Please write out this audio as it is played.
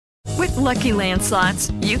With Lucky Land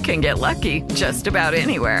Slots, you can get lucky just about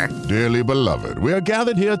anywhere. Dearly beloved, we are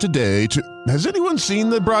gathered here today to... Has anyone seen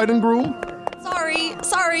the bride and groom?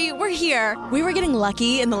 Sorry, we're here. We were getting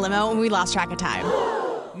lucky in the limo and we lost track of time.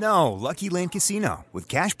 No, Lucky Land Casino, with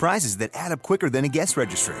cash prizes that add up quicker than a guest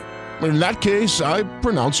registry. In that case, I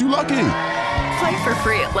pronounce you lucky. Play for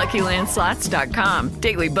free at LuckyLandSlots.com.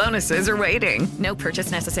 Daily bonuses are waiting. No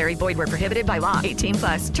purchase necessary. Void where prohibited by law.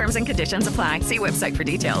 18+. Terms and conditions apply. See website for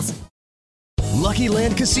details. Lucky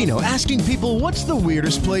Land Casino, asking people, what's the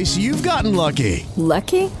weirdest place you've gotten lucky?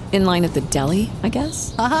 Lucky? In line at the deli, I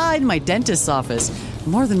guess? Aha, in my dentist's office.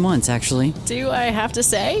 More than once, actually. Do I have to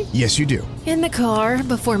say? Yes, you do. In the car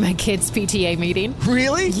before my kids' PTA meeting.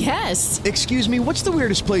 Really? Yes. Excuse me, what's the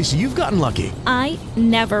weirdest place you've gotten lucky? I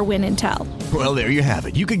never win and tell. Well, there you have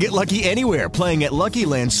it. You can get lucky anywhere, playing at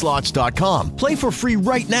LuckyLandSlots.com. Play for free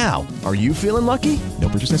right now. Are you feeling lucky? No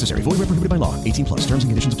purchase necessary. Void where prohibited by law. 18+. Terms and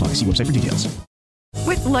conditions apply. See website for details.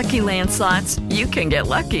 With Lucky Land Slots, you can get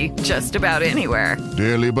lucky just about anywhere.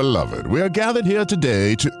 Dearly beloved, we are gathered here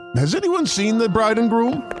today to... Has anyone seen the bride and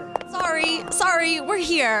groom? Sorry, we're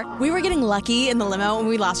here. We were getting lucky in the limo and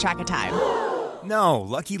we lost track of time. No,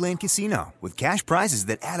 Lucky Land Casino, with cash prizes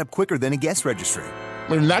that add up quicker than a guest registry.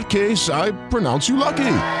 In that case, I pronounce you lucky.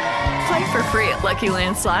 Play for free at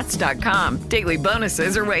LuckyLandSlots.com. Daily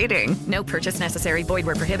bonuses are waiting. No purchase necessary. Void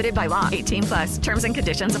where prohibited by law. 18+. Terms and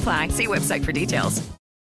conditions apply. See website for details.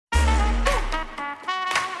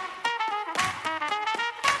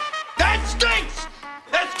 That stinks!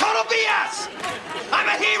 That's total BS! I'm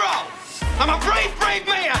a hero! I'm a brave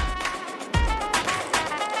man!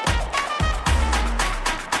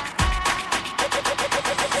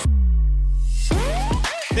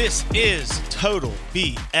 This is Total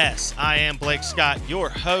BS. I am Blake Scott, your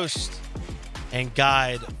host and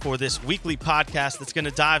guide for this weekly podcast that's going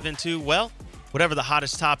to dive into, well, whatever the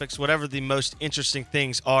hottest topics, whatever the most interesting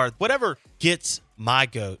things are, whatever gets my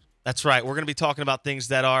goat. That's right. We're going to be talking about things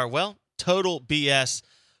that are, well, total BS,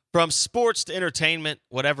 from sports to entertainment,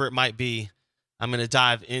 whatever it might be. I'm going to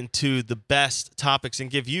dive into the best topics and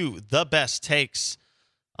give you the best takes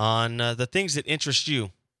on the things that interest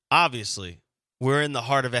you. Obviously, we're in the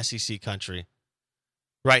heart of SEC country,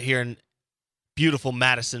 right here in beautiful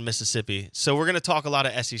Madison, Mississippi. So we're going to talk a lot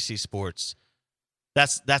of SEC sports.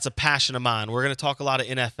 That's a passion of mine. We're going to talk a lot of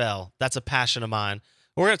NFL. That's a passion of mine.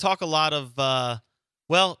 We're going to talk a lot of,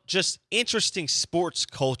 just interesting sports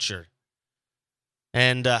culture.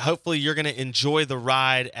 And hopefully you're going to enjoy the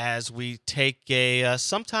ride as we take a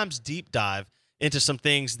sometimes deep dive into some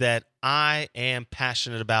things that I am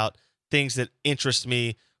passionate about, things that interest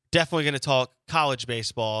me. Definitely going to talk college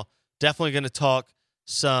baseball. Definitely going to talk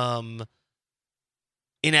some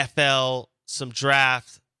NFL, some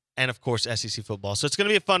draft, and, of course, SEC football. So it's going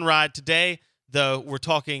to be a fun ride. Today, though, we're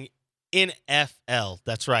talking NFL.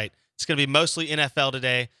 That's right. It's going to be mostly NFL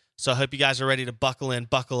today. So I hope you guys are ready to buckle in,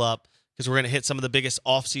 buckle up, because we're going to hit some of the biggest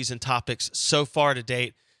offseason topics so far to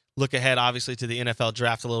date. Look ahead, obviously, to the NFL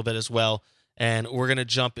draft a little bit as well. And we're going to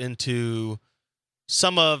jump into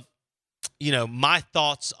some of my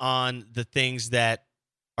thoughts on the things that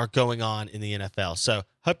are going on in the NFL. So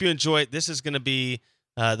hope you enjoy it. This is going to be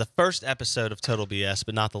the first episode of Total BS,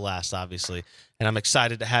 but not the last, obviously. And I'm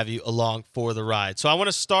excited to have you along for the ride. So I want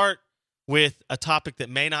to start with a topic that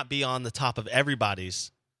may not be on the top of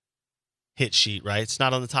everybody's hit sheet, right? It's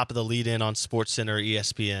not on the top of the lead-in on SportsCenter or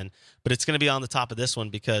ESPN, but it's going to be on the top of this one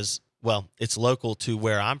because, well, it's local to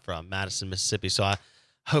where I'm from, Madison, Mississippi. So I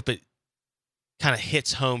hope it kind of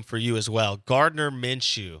hits home for you as well. Gardner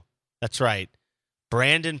Minshew. That's right.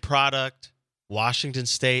 Brandon product, Washington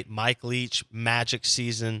State, Mike Leach, Magic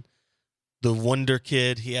season, the Wonder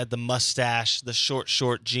Kid. He had the mustache, the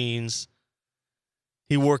short jeans.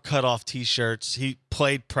 He wore cutoff T-shirts. He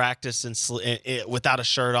played practice without a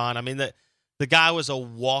shirt on. I mean, the guy was a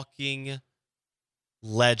walking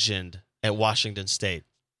legend at Washington State.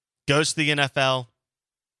 Goes to the NFL,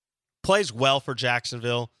 plays well for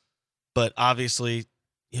Jacksonville, but obviously,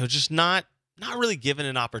 just not really given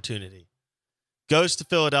an opportunity. Goes to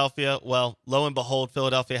Philadelphia. Well, lo and behold,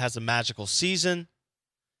 Philadelphia has a magical season,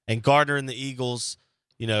 and Gardner and the Eagles,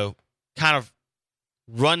 kind of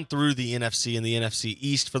run through the NFC and the NFC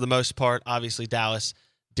East for the most part. Obviously, Dallas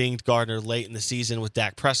dinged Gardner late in the season with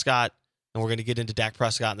Dak Prescott, and we're going to get into Dak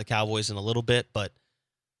Prescott and the Cowboys in a little bit, but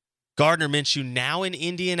Gardner Minshew now in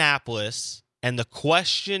Indianapolis, and the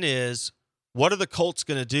question is, what are the Colts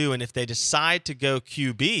going to do? And if they decide to go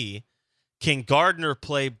QB, can Gardner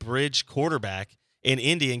play bridge quarterback in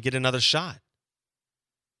Indy and get another shot?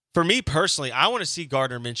 For me personally, I want to see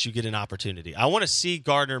Gardner Minshew get an opportunity. I want to see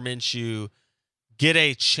Gardner Minshew get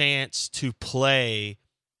a chance to play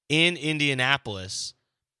in Indianapolis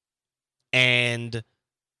and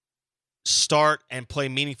start and play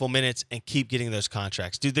meaningful minutes and keep getting those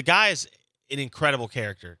contracts. Dude, the guy is an incredible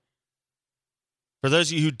character. For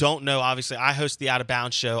those of you who don't know, obviously, I host the Out of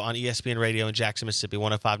Bounds show on ESPN Radio in Jackson, Mississippi,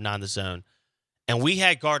 105.9 The Zone. And we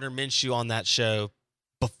had Gardner Minshew on that show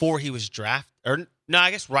before he was drafted. Or, no,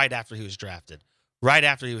 I guess right after he was drafted. Right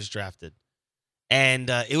after he was drafted. And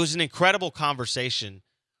it was an incredible conversation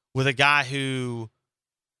with a guy who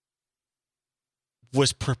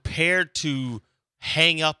was prepared to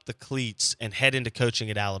hang up the cleats and head into coaching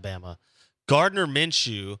at Alabama. Gardner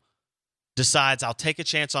Minshew decides, I'll take a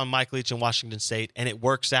chance on Mike Leach in Washington State, and it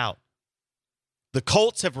works out. The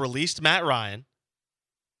Colts have released Matt Ryan.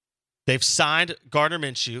 They've signed Gardner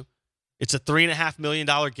Minshew. It's a $3.5 million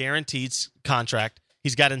guaranteed contract.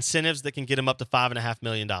 He's got incentives that can get him up to $5.5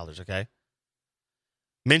 million, okay?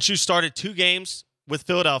 Minshew started 2 games with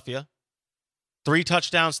Philadelphia, 3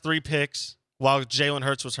 touchdowns, 3 picks, while Jalen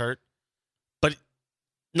Hurts was hurt. But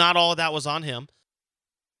not all of that was on him.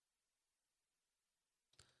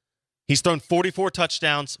 He's thrown 44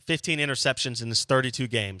 touchdowns, 15 interceptions in his 32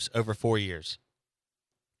 games over 4 years.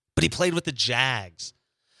 But he played with the Jags.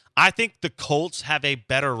 I think the Colts have a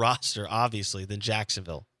better roster, obviously, than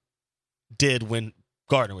Jacksonville did when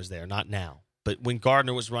Gardner was there, not now. But when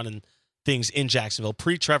Gardner was running things in Jacksonville,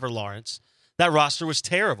 pre-Trevor Lawrence, that roster was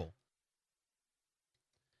terrible.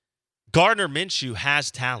 Gardner Minshew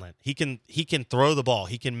has talent. He can throw the ball.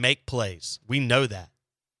 He can make plays. We know that.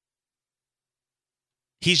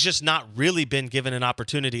 He's just not really been given an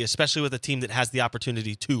opportunity, especially with a team that has the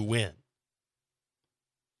opportunity to win.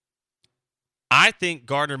 I think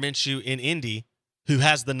Gardner Minshew in Indy, who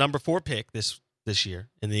has the number 4 pick this year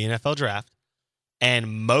in the NFL draft,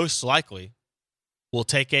 and most likely will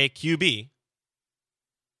take a QB,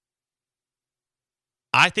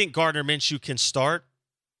 I think Gardner Minshew can start.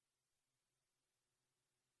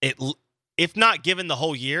 If not given the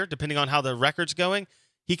whole year, depending on how the record's going,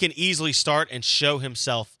 he can easily start and show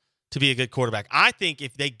himself to be a good quarterback. I think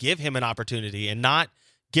if they give him an opportunity and not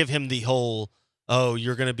give him the whole, oh,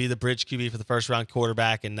 you're going to be the bridge QB for the first-round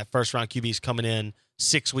quarterback, and that first-round QB is coming in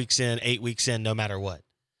 6 weeks in, 8 weeks in, no matter what.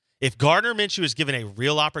 If Gardner Minshew is given a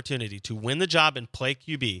real opportunity to win the job and play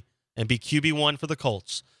QB and be QB1 for the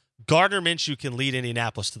Colts, Gardner Minshew can lead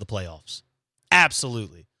Indianapolis to the playoffs.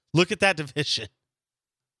 Absolutely. Look at that division.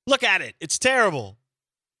 Look at it. It's terrible.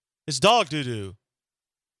 It's dog doo-doo.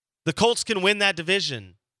 The Colts can win that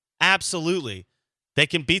division. Absolutely. They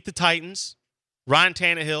can beat the Titans, Ryan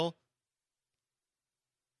Tannehill,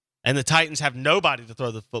 and the Titans have nobody to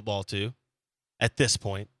throw the football to at this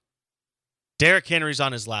point. Derrick Henry's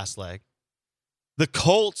on his last leg. The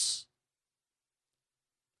Colts,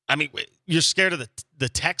 I mean, you're scared of the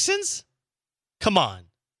Texans? Come on.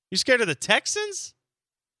 You scared of the Texans?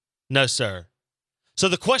 No, sir. So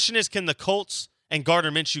the question is, can the Colts and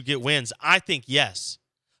Gardner Minshew get wins? I think yes.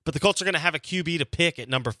 But the Colts are going to have a QB to pick at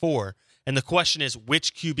number 4. And the question is,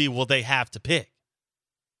 which QB will they have to pick?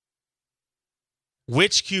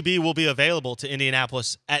 Which QB will be available to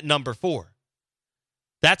Indianapolis at number 4?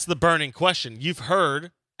 That's the burning question. You've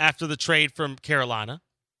heard after the trade from Carolina,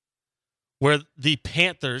 where the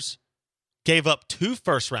Panthers gave up 2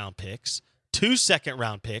 first-round picks, 2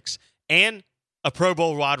 second-round picks, and a Pro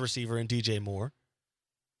Bowl wide receiver in DJ Moore.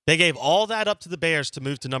 They gave all that up to the Bears to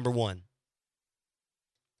move to number 1.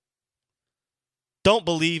 Don't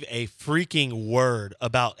believe a freaking word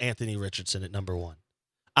about Anthony Richardson at number 1.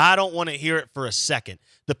 I don't want to hear it for a second.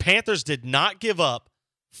 The Panthers did not give up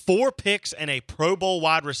 4 picks and a Pro Bowl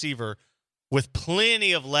wide receiver with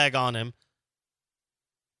plenty of leg on him,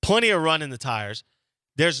 plenty of run in the tires.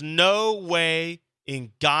 There's no way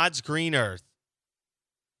in God's green earth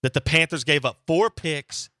that the Panthers gave up 4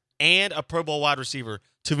 picks and a Pro Bowl wide receiver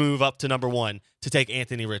to move up to number 1 to take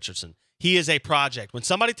Anthony Richardson. He is a project. When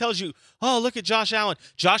somebody tells you, oh, look at Josh Allen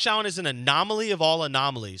is an anomaly of all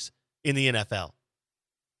anomalies in the NFL.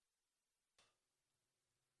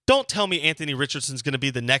 Don't tell me Anthony Richardson's going to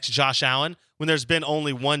be the next Josh Allen when there's been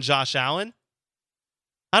only one Josh Allen.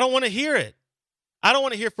 I don't want to hear it. I don't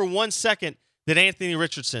want to hear for 1 second that Anthony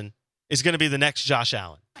Richardson is going to be the next Josh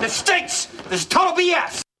Allen. This stinks. This is total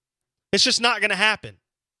BS. It's just not going to happen.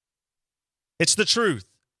 It's the truth.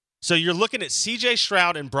 So you're looking at C.J.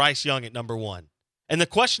 Stroud and Bryce Young at number 1. And the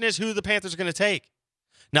question is who the Panthers are going to take.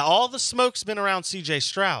 Now, all the smoke's been around C.J.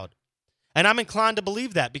 Stroud. And I'm inclined to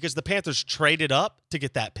believe that because the Panthers traded up to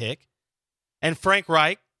get that pick. And Frank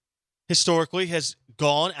Reich, historically, has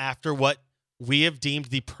gone after what we have deemed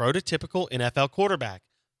the prototypical NFL quarterback.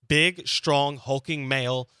 Big, strong, hulking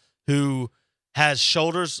male who has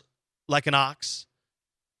shoulders like an ox,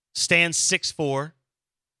 stands 6'4",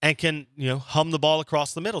 and can, hum the ball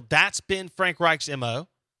across the middle. That's been Frank Reich's MO.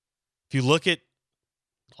 If you look at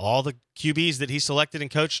all the QBs that he selected and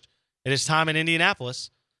coached at his time in Indianapolis,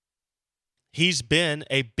 he's been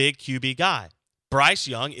a big QB guy. Bryce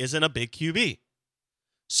Young isn't a big QB.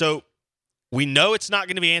 So we know it's not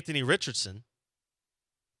going to be Anthony Richardson.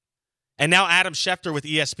 And now Adam Schefter with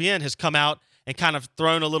ESPN has come out and kind of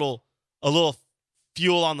thrown a little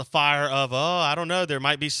fuel on the fire of, I don't know, there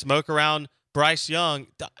might be smoke around Bryce Young.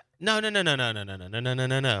 No.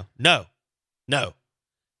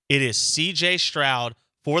 It is CJ Stroud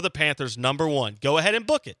for the Panthers, number one. Go ahead and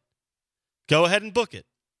book it. I'm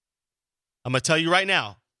going to tell you right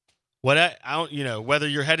now, whether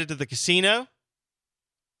you're headed to the casino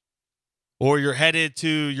or you're headed to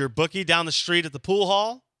your bookie down the street at the pool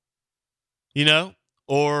hall,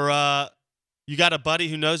 or you got a buddy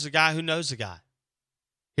who knows a guy who knows a guy.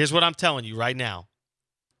 Here's what I'm telling you right now.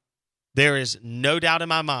 There is no doubt in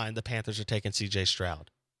my mind the Panthers are taking C.J.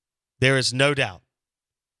 Stroud. There is no doubt.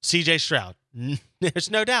 C.J. Stroud. There's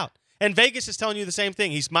no doubt. And Vegas is telling you the same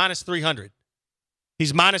thing. He's minus 300.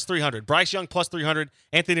 Bryce Young plus 300.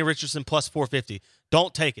 Anthony Richardson plus 450.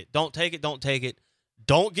 Don't take it. Don't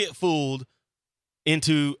get fooled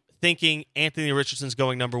into thinking Anthony Richardson's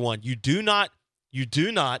going number one. You do not, as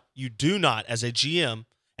a GM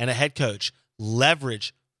and a head coach,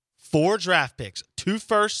 leverage 4 draft picks, 2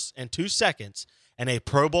 firsts and 2 seconds, and a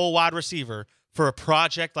Pro Bowl wide receiver for a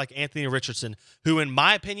project like Anthony Richardson, who, in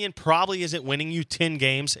my opinion, probably isn't winning you 10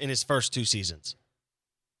 games in his first 2 seasons.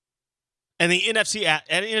 And the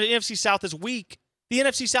NFC South is weak.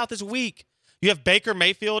 You have Baker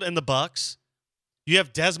Mayfield and the Bucs. You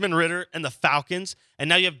have Desmond Ridder and the Falcons. And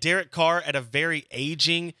now you have Derek Carr at a very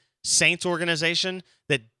aging Saints organization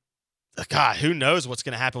that, God, who knows what's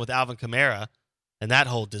going to happen with Alvin Kamara and that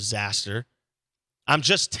whole disaster. I'm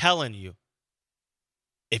just telling you,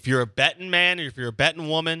 if you're a betting man or if you're a betting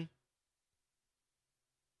woman,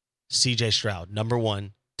 CJ Stroud, number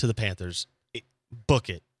one to the Panthers. Book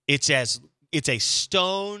it. It's a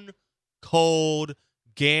stone cold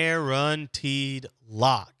guaranteed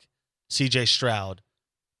lock. CJ Stroud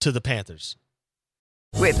to the Panthers.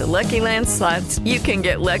 With the Lucky Land Slots, you can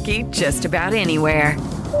get lucky just about anywhere.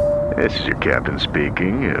 This is your captain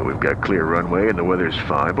speaking. We've got clear runway and the weather's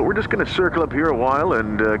fine, but we're just going to circle up here a while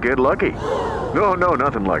and get lucky. No,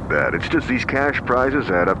 nothing like that. It's just these cash prizes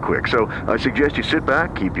add up quick. So I suggest you sit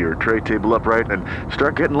back, keep your tray table upright, and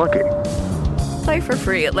start getting lucky. Play for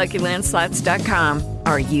free at LuckyLandSlots.com.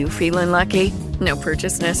 Are you feeling lucky? No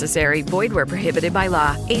purchase necessary. Void where prohibited by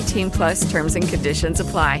law. 18+ terms and conditions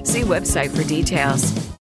apply. See website for details.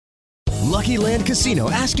 Lucky Land Casino,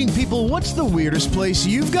 asking people, what's the weirdest place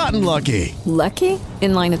you've gotten lucky? Lucky?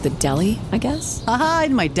 In line at the deli, I guess? Aha,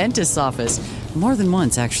 in my dentist's office. More than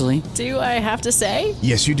once, actually. Do I have to say?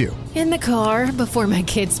 Yes, you do. In the car before my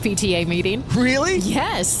kids' PTA meeting. Really?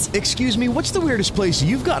 Yes. Excuse me, what's the weirdest place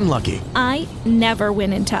you've gotten lucky? I never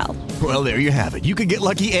win and tell. Well, there you have it. You can get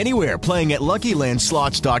lucky anywhere, playing at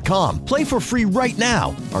LuckyLandSlots.com. Play for free right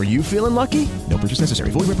now. Are you feeling lucky? No purchase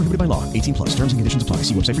necessary. Void where prohibited by law. 18+. Terms and conditions apply.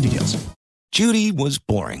 See website for details. Judy was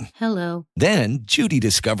boring. Hello. Then Judy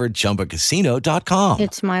discovered ChumbaCasino.com.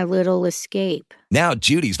 It's my little escape. Now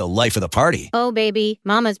Judy's the life of the party. Oh, baby,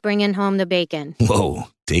 mama's bringing home the bacon. Whoa,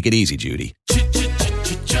 take it easy, Judy.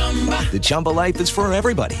 The Chumba life is for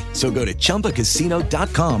everybody. So go to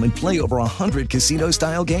ChumbaCasino.com and play over 100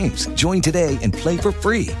 casino-style games. Join today and play for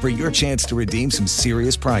free for your chance to redeem some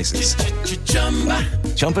serious prizes.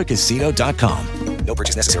 ChumbaCasino.com. No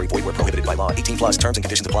purchase necessary. Void where prohibited by law. 18+ terms and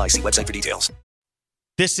conditions apply. See website for details.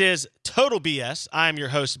 This is Total BS. I'm your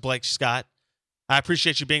host, Blake Scott. I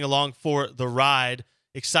appreciate you being along for the ride.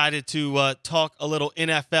 Excited to talk a little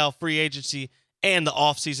NFL free agency and the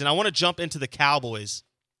offseason. I want to jump into the Cowboys.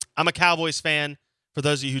 I'm a Cowboys fan. For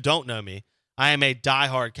those of you who don't know me, I am a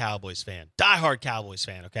diehard Cowboys fan.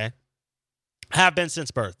 Okay? Have been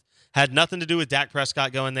since birth. Had nothing to do with Dak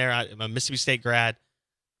Prescott going there. I'm a Mississippi State grad.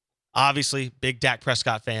 Obviously, big Dak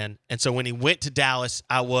Prescott fan. And so when he went to Dallas,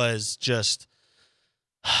 I was just...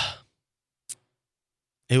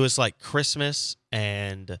 It was like Christmas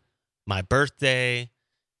and my birthday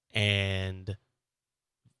and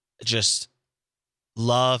just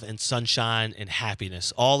love and sunshine and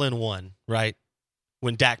happiness all in one, right?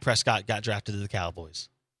 When Dak Prescott got drafted to the Cowboys.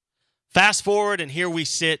 Fast forward, and here we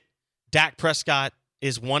sit. Dak Prescott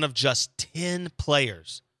is one of just 10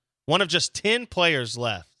 players. One of just 10 players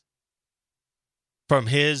left from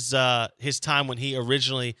his time when he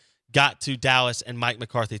originally got to Dallas and Mike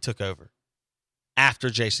McCarthy took over after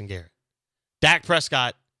Jason Garrett. Dak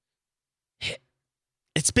Prescott,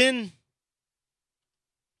 it's been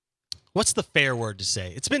what's the fair word to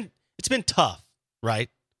say? It's been tough, right?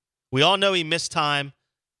 We all know he missed time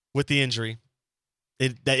with the injury.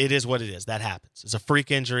 It is what it is. That happens. It's a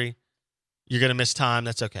freak injury. You're going to miss time.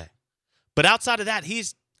 That's okay. But outside of that,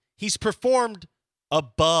 he's performed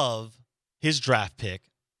above his draft pick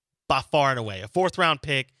by far and away. A 4th-round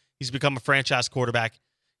pick. He's become a franchise quarterback.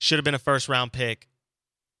 Should have been a 1st-round pick.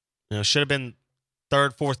 Should have been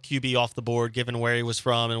 3rd, 4th QB off the board given where he was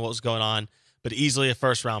from and what was going on. But easily a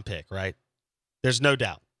 1st-round pick, right? There's no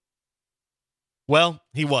doubt. Well,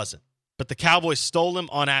 he wasn't. But the Cowboys stole him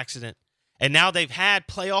on accident. And now they've had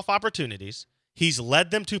playoff opportunities. He's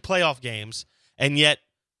led them to playoff games. And yet,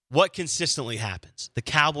 what consistently happens? The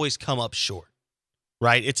Cowboys come up short,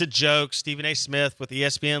 right? It's a joke. Stephen A. Smith with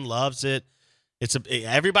ESPN loves it.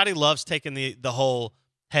 Everybody loves taking the whole,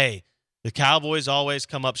 hey, the Cowboys always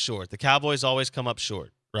come up short. The Cowboys always come up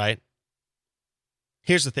short, right?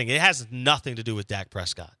 Here's the thing. It has nothing to do with Dak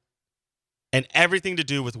Prescott and everything to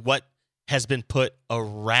do with what has been put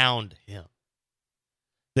around him.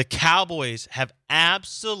 The Cowboys have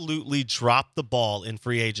absolutely dropped the ball in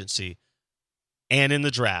free agency and in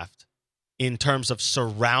the draft in terms of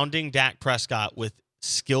surrounding Dak Prescott with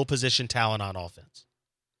skill position talent on offense.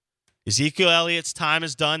 Ezekiel Elliott's time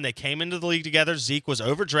is done. They came into the league together. Zeke was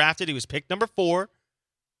overdrafted. He was picked number 4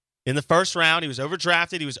 in the 1st round. He was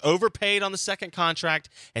overdrafted. He was overpaid on the 2nd contract.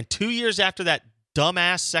 And 2 years after that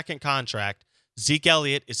dumbass 2nd contract, Zeke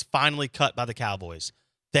Elliott is finally cut by the Cowboys.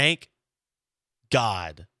 Thank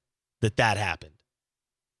God that happened.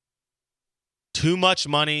 Too much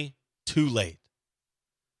money, too late.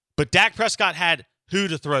 But Dak Prescott had who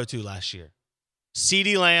to throw to last year?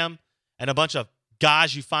 CeeDee Lamb and a bunch of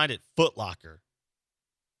guys you find at Foot Locker.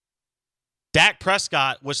 Dak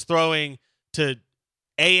Prescott was throwing to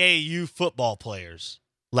AAU football players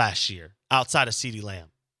last year outside of CeeDee Lamb.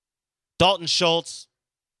 Dalton Schultz,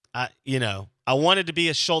 I wanted to be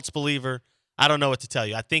a Schultz believer. I don't know what to tell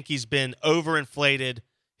you. I think he's been overinflated.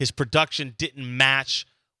 His production didn't match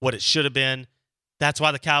what it should have been. That's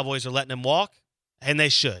why the Cowboys are letting him walk, and they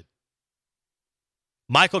should.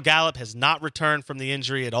 Michael Gallup has not returned from the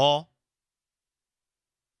injury at all.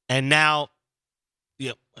 And now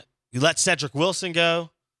you let Cedric Wilson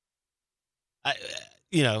go. What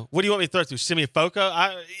do you want me to throw through? Simeon Foco?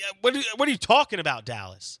 What are you talking about,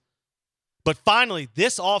 Dallas? But finally,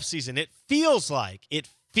 this offseason, it feels like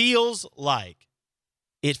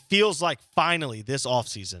finally this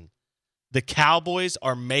offseason, the Cowboys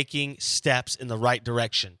are making steps in the right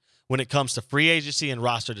direction when it comes to free agency and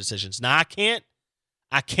roster decisions. Now,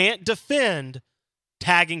 I can't defend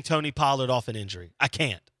tagging Tony Pollard off an injury. I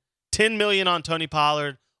can't. $10 million on Tony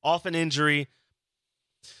Pollard off an injury.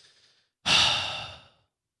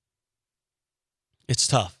 It's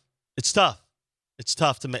tough. It's tough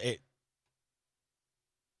to make.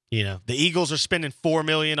 The Eagles are spending $4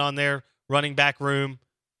 million on their running back room.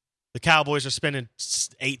 The Cowboys are spending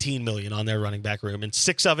 $18 million on their running back room, and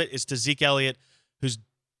 6 of it is to Zeke Elliott, who's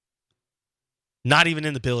not even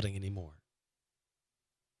in the building anymore.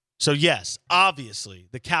 So yes, obviously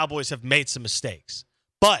the Cowboys have made some mistakes,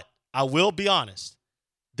 but I will be honest,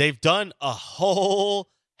 they've done a whole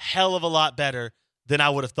hell of a lot better than I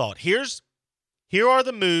would have thought. Here are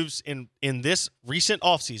the moves in this recent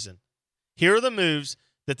offseason. Here are the moves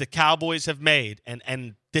that the Cowboys have made,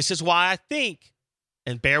 and this is why I think,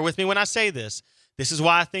 and bear with me when I say this is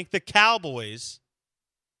why I think the Cowboys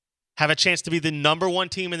have a chance to be the number 1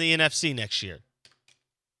 team in the NFC next year.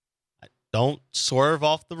 Don't swerve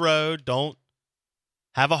off the road. Don't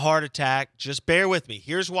have a heart attack. Just bear with me.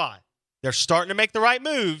 Here's why. They're starting to make the right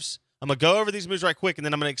moves. I'm going to go over these moves right quick, and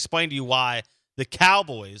then I'm going to explain to you why the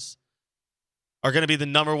Cowboys are going to be the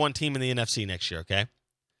number 1 team in the NFC next year, okay?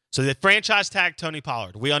 So they franchise tag Tony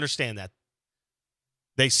Pollard. We understand that.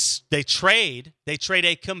 They trade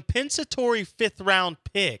a compensatory 5th-round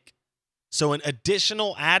pick, so an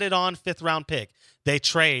additional added-on 5th-round pick. They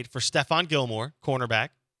trade for Stephon Gilmore, cornerback.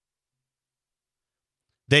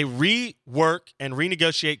 They rework and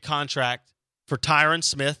renegotiate contract for Tyron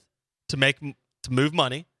Smith to move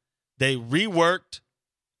money. They reworked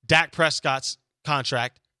Dak Prescott's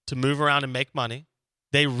contract to move around and make money.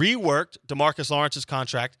 They reworked DeMarcus Lawrence's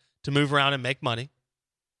contract to move around and make money.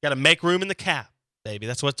 Got to make room in the cap, baby.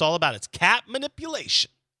 That's what it's all about. It's cap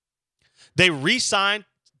manipulation. They re-signed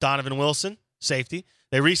Donovan Wilson, safety.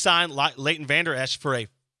 They re-signed Leighton Vander Esch for a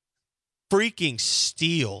freaking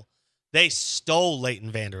steal. They stole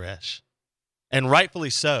Leighton Vander Esch, and rightfully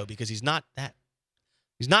so, because he's not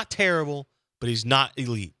terrible, but he's not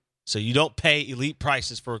elite. So you don't pay elite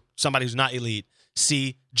prices for somebody who's not elite.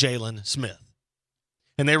 See Jalen Smith.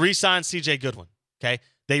 And they re-signed C.J. Goodwin, okay?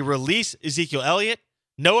 They release Ezekiel Elliott.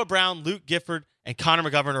 Noah Brown, Luke Gifford, and Connor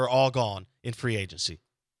McGovern are all gone in free agency.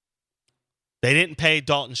 They didn't pay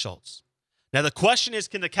Dalton Schultz. Now, the question is,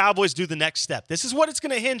 can the Cowboys do the next step? This is what it's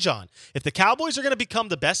going to hinge on. If the Cowboys are going to become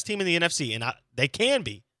the best team in the NFC, and they can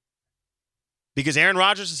be, because Aaron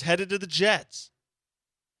Rodgers is headed to the Jets,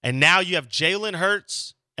 and now you have Jalen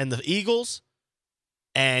Hurts and the Eagles,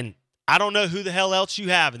 and I don't know who the hell else you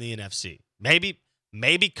have in the NFC.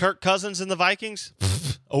 Maybe Kirk Cousins and the Vikings?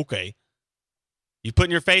 Okay. You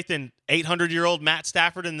putting your faith in 800-year-old Matt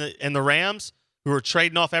Stafford and the Rams, who are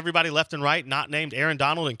trading off everybody left and right, not named Aaron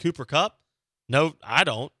Donald and Cooper Kupp? No, I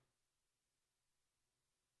don't.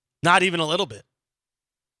 Not even a little bit.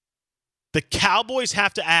 The Cowboys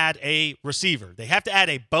have to add a receiver. They have to add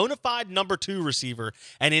a bona fide number 2 receiver.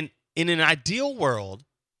 And in an ideal world,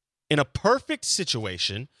 in a perfect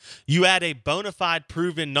situation, you add a bona fide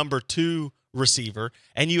proven number 2 receiver,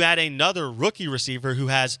 and you add another rookie receiver who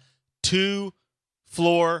has 2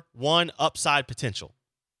 floor, 1 upside potential.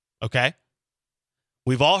 Okay?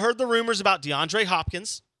 We've all heard the rumors about DeAndre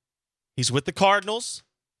Hopkins. He's with the Cardinals,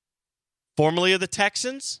 formerly of the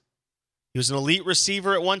Texans. He was an elite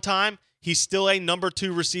receiver at one time. He's still a number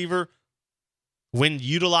 2 receiver when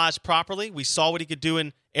utilized properly. We saw what he could do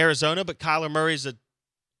in Arizona, but Kyler Murray's a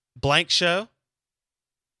blank show.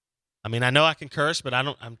 I mean, I know I can curse, but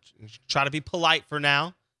I'm trying to be polite for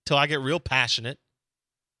now till I get real passionate.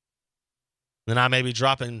 Then I may be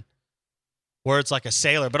dropping words like a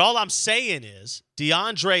sailor. But all I'm saying is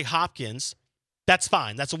DeAndre Hopkins, that's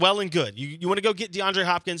fine. That's well and good. You want to go get DeAndre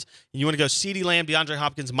Hopkins, and you want to go CeeDee Lamb, DeAndre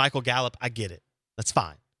Hopkins, Michael Gallup. I get it. That's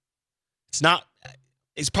fine.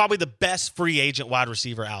 It's probably the best free agent wide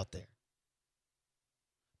receiver out there.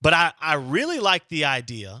 But I really like the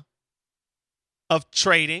idea of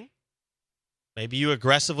trading. Maybe you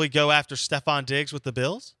aggressively go after Stephon Diggs with the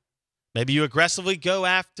Bills. Maybe you aggressively go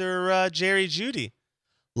after Jerry Jeudy.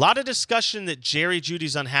 A lot of discussion that Jerry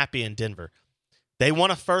Judy's unhappy in Denver. They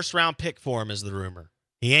want a first-round pick for him, is the rumor.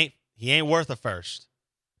 He ain't worth a first.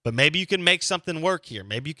 But maybe you can make something work here.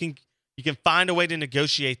 Maybe you can find a way to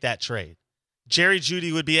negotiate that trade. Jerry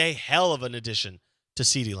Jeudy would be a hell of an addition to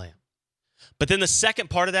CeeDee Lamb. But then the second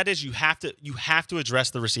part of that is you have to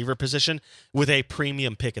address the receiver position with a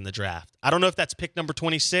premium pick in the draft. I don't know if that's pick number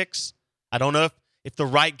 26. I don't know if the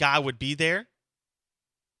right guy would be there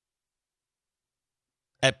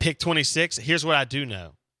at pick 26. Here's what I do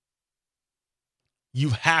know.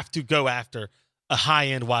 You have to go after a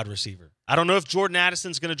high-end wide receiver. I don't know if Jordan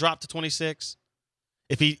Addison's going to drop to 26.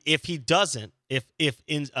 If he doesn't,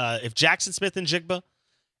 if Jackson Smith-Njigba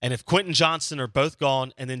and if Quentin Johnston are both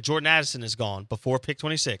gone and then Jordan Addison is gone before pick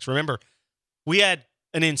 26. Remember, we had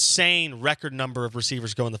an insane record number of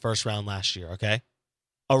receivers go in the first round last year, okay?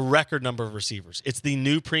 A record number of receivers. It's the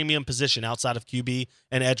new premium position outside of QB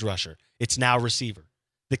and edge rusher. It's now receiver.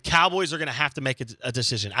 The Cowboys are going to have to make a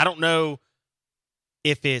decision. I don't know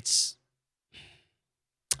if it's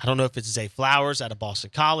Zay Flowers out of Boston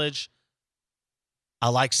College. I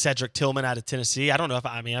like Cedric Tillman out of Tennessee. I don't know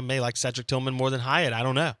I may like Cedric Tillman more than Hyatt. I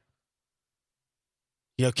don't know.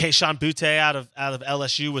 You know, Kayshon Boutte out of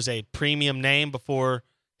LSU was a premium name before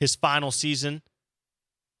his final season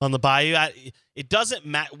on the Bayou. It doesn't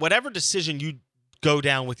matter. Whatever decision you go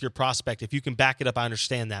down with your prospect, if you can back it up, I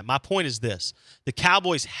understand that. My point is this. The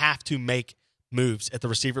Cowboys have to make moves at the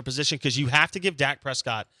receiver position because you have to give Dak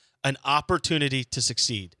Prescott an opportunity to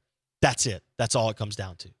succeed. That's it. That's all it comes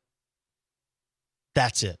down to.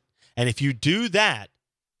 That's it. And if you do that,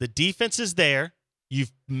 the defense is there.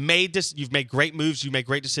 You've made great moves. You've made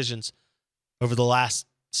great decisions over the last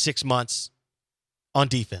 6 months on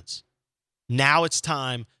defense. Now it's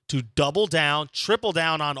time to double down, triple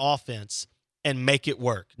down on offense and make it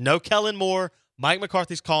work. No Kellen Moore. Mike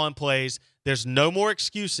McCarthy's calling plays. There's no more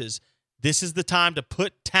excuses. This is the time to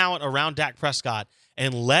put talent around Dak Prescott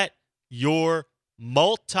and let your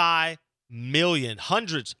hundreds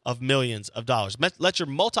of millions of dollars. Let your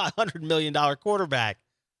multi-$100 million quarterback,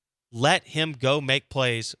 let him go make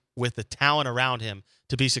plays with the talent around him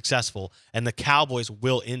to be successful, and the Cowboys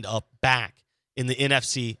will end up back in the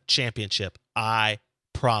NFC Championship. I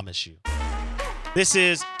promise you. This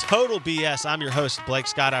is Total BS. I'm your host, Blake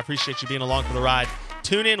Scott. I appreciate you being along for the ride.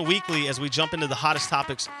 Tune in weekly as we jump into the hottest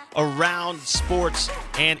topics around sports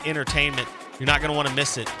and entertainment. You're not going to want to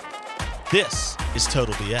miss it. This is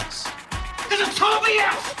Total BS. This is Total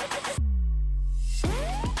BS!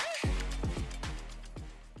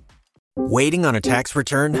 Waiting on a tax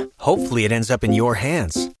return? Hopefully it ends up in your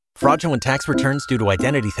hands. Fraudulent tax returns due to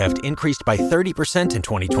identity theft increased by 30% in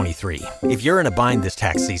 2023. If you're in a bind this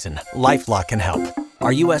tax season, LifeLock can help.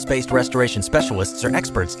 Our U.S.-based restoration specialists are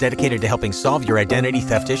experts dedicated to helping solve your identity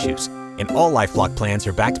theft issues. And all LifeLock plans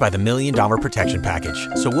are backed by the $1 Million Protection Package.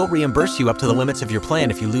 So we'll reimburse you up to the limits of your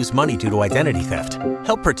plan if you lose money due to identity theft.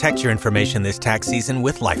 Help protect your information this tax season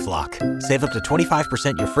with LifeLock. Save up to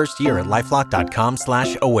 25% your first year at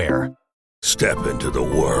LifeLock.com/aware. Step into the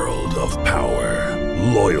world of power,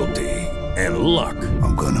 loyalty, and luck.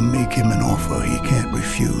 I'm gonna make him an offer he can't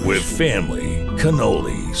refuse. With family,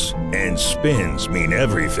 cannolis, and spins mean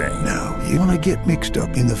everything. Now, you wanna get mixed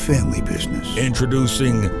up in the family business.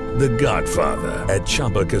 Introducing The Godfather at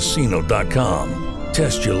ChumbaCasino.com.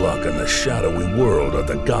 Test your luck in the shadowy world of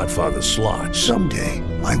The Godfather slot. Someday,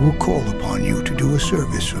 I will call upon you to do a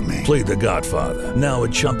service for me. Play The Godfather, now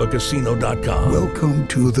at ChumbaCasino.com. Welcome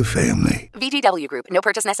to the family. VGW Group. No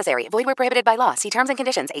purchase necessary. Void where prohibited by law. See terms and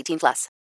conditions. 18+.